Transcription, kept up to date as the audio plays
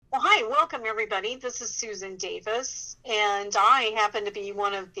Hi, welcome everybody. This is Susan Davis, and I happen to be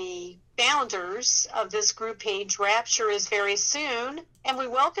one of the founders of this group page, Rapture is Very Soon, and we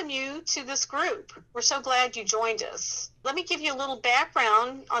welcome you to this group. We're so glad you joined us. Let me give you a little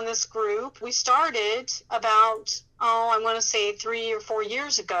background on this group. We started about, I want to say 3 or 4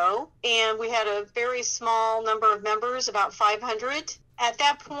 years ago, and we had a very small number of members, about 500. At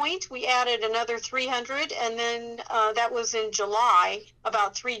that point, we added another 300, and then that was in July,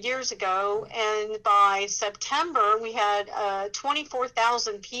 about 3 years ago. And by September, we had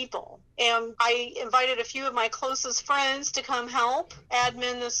 24,000 people. And I invited a few of my closest friends to come help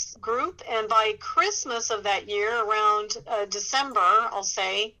admin this group. And by Christmas of that year, around December, I'll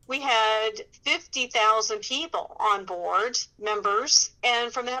say, we had 50,000 people on board, members.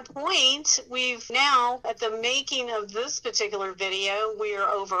 And from that point, we've now, at the making of this particular video, we are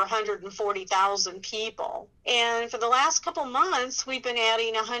over 140,000 people. And for the last couple months, we've been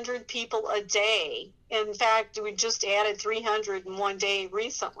adding 100 people a day. In fact, we just added 300 in one day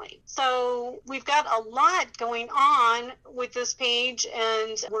recently. So we've got a lot going on with this page,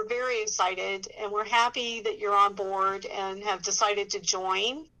 and we're very excited, and we're happy that you're on board and have decided to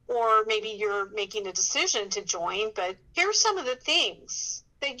join, or maybe you're making a decision to join. But here's some of the things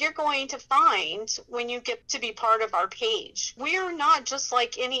that you're going to find when you get to be part of our page. We are not just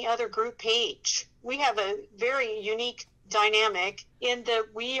like any other group page. We have a very unique dynamic in that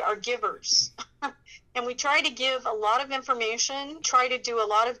we are givers. And we try to give a lot of information, try to do a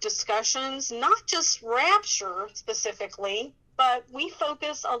lot of discussions, not just Rapture specifically, but we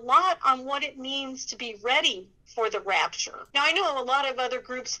focus a lot on what it means to be ready for the rapture. Now, I know a lot of other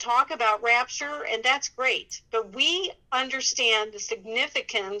groups talk about rapture, and that's great, but we understand the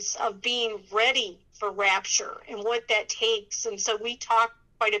significance of being ready for rapture and what that takes, and so we talk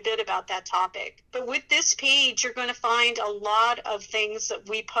quite a bit about that topic. But with this page, you're going to find a lot of things that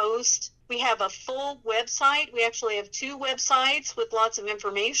we post. We have a full website. We actually have 2 websites with lots of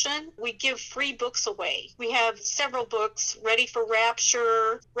information. We give free books away. We have several books, Ready for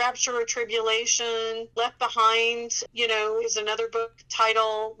Rapture, Rapture or Tribulation, Left Behind, is another book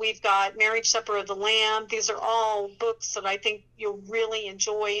title. We've got Marriage Supper of the Lamb. These are all books that I think you'll really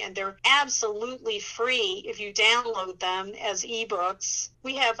enjoy, and they're absolutely free if you download them as ebooks.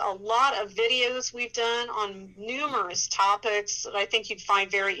 We have a lot of videos we've done on numerous topics that I think you'd find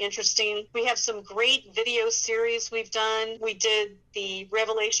very interesting. We have some great video series we've done. We did the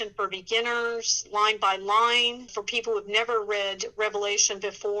Revelation for Beginners, line by line, for people who've never read Revelation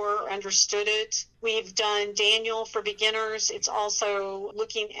before or understood it. We've done Daniel for beginners. It's also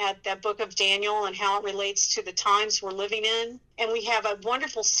looking at that book of Daniel and how it relates to the times we're living in. And we have a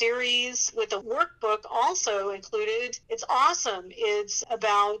wonderful series with a workbook also included. It's awesome. It's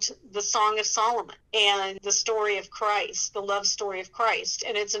about the Song of Solomon and the story of Christ, the love story of Christ.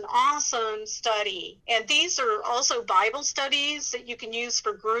 And it's an awesome study. And these are also Bible studies that you can use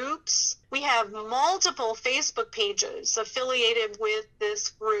for groups. We have multiple Facebook pages affiliated with this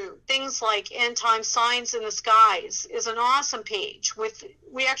group. Things like End Time Signs in the Skies is an awesome page.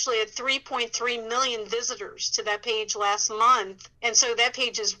 We actually had 3.3 million visitors to that page last month. And so that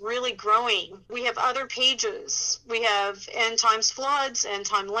page is really growing. We have other pages. We have End Times Floods, End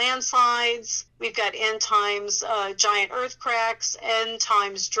Time Landslides. We've got End Times Giant Earthquakes, End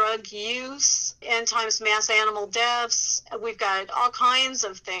Times Drug Use, End Times Mass Animal Deaths. We've got all kinds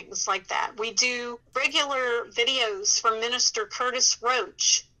of things like that. We do regular videos from Minister Curtis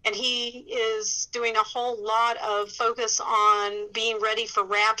Roach, and he is doing a whole lot of focus on being ready for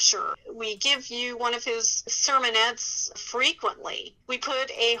rapture. We give you one of his sermonettes frequently. We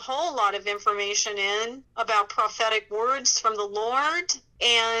put a whole lot of information in about prophetic words from the Lord.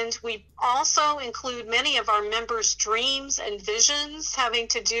 And we also include many of our members' dreams and visions having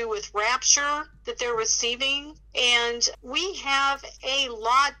to do with rapture that they're receiving. And we have a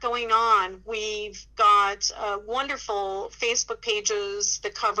lot going on. We've got wonderful Facebook pages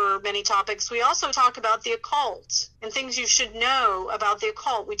that cover many topics. We also talk about the occult and things you should know about the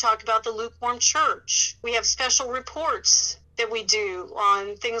occult. We talk about the lukewarm church. We have special reports that we do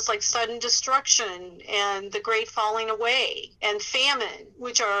on things like sudden destruction and the great falling away and famine,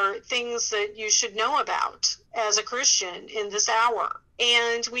 which are things that you should know about as a Christian in this hour.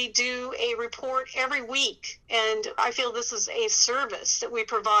 And we do a report every week. And I feel this is a service that we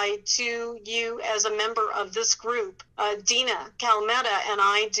provide to you as a member of this group. Dina Calametta and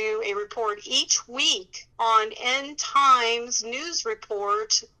I do a report each week on End Times News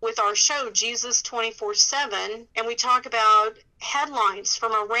Report with our show, Jesus 24/7. And we talk about headlines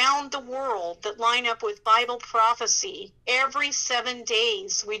from around the world that line up with Bible prophecy. Every 7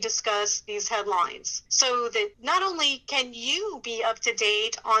 days, we discuss these headlines so that not only can you be up to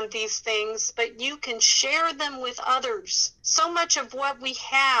date on these things, but you can share them with others. So much of what we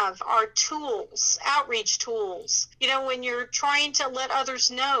have are tools, outreach tools. You know, when you're trying to let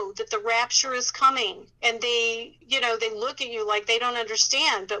others know that the rapture is coming and they look at you like they don't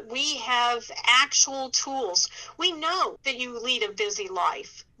understand, but we have actual tools. We know that you lead a busy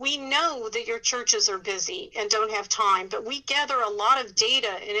life. We know that your churches are busy and don't have time, but we gather a lot of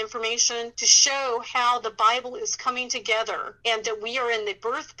data and information to show how the Bible is coming together and that we are in the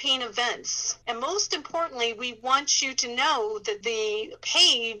birth pain events. And most importantly, we want you to know that the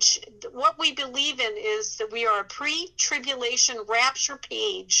page, what we believe in is that we are a pre-tribulation rapture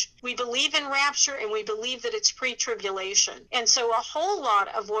page. We believe in rapture and we believe that it's pre-tribulation. And so a whole lot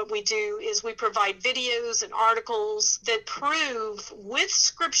of what we do is we provide videos and articles that prove with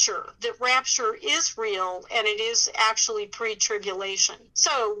scripture that rapture is real and it is actually pre-tribulation.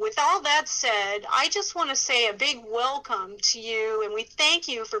 So with all that said, I just want to say a big welcome to you, and we thank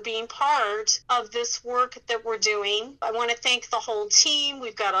you for being part of this work that we're doing. I want to thank the whole team.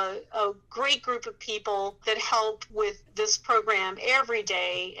 We've got a great group of people that help with this program every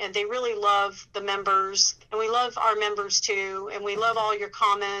day, and they really love the members, and we love our members too, and we love all your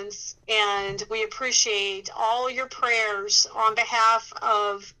comments, and we appreciate all your prayers on behalf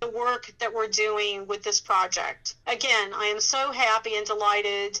of the work that we're doing with this project. Again, I am so happy and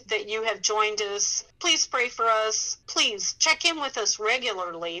delighted that you have joined us. Please pray for us. Please check in with us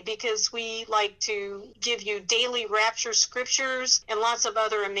regularly because we like to give you daily rapture scriptures and lots of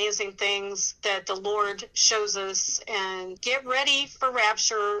other amazing things that the Lord shows us. And get ready for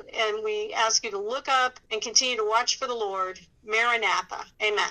rapture. And we ask you to look up and continue to watch for the Lord. Maranatha. Amen.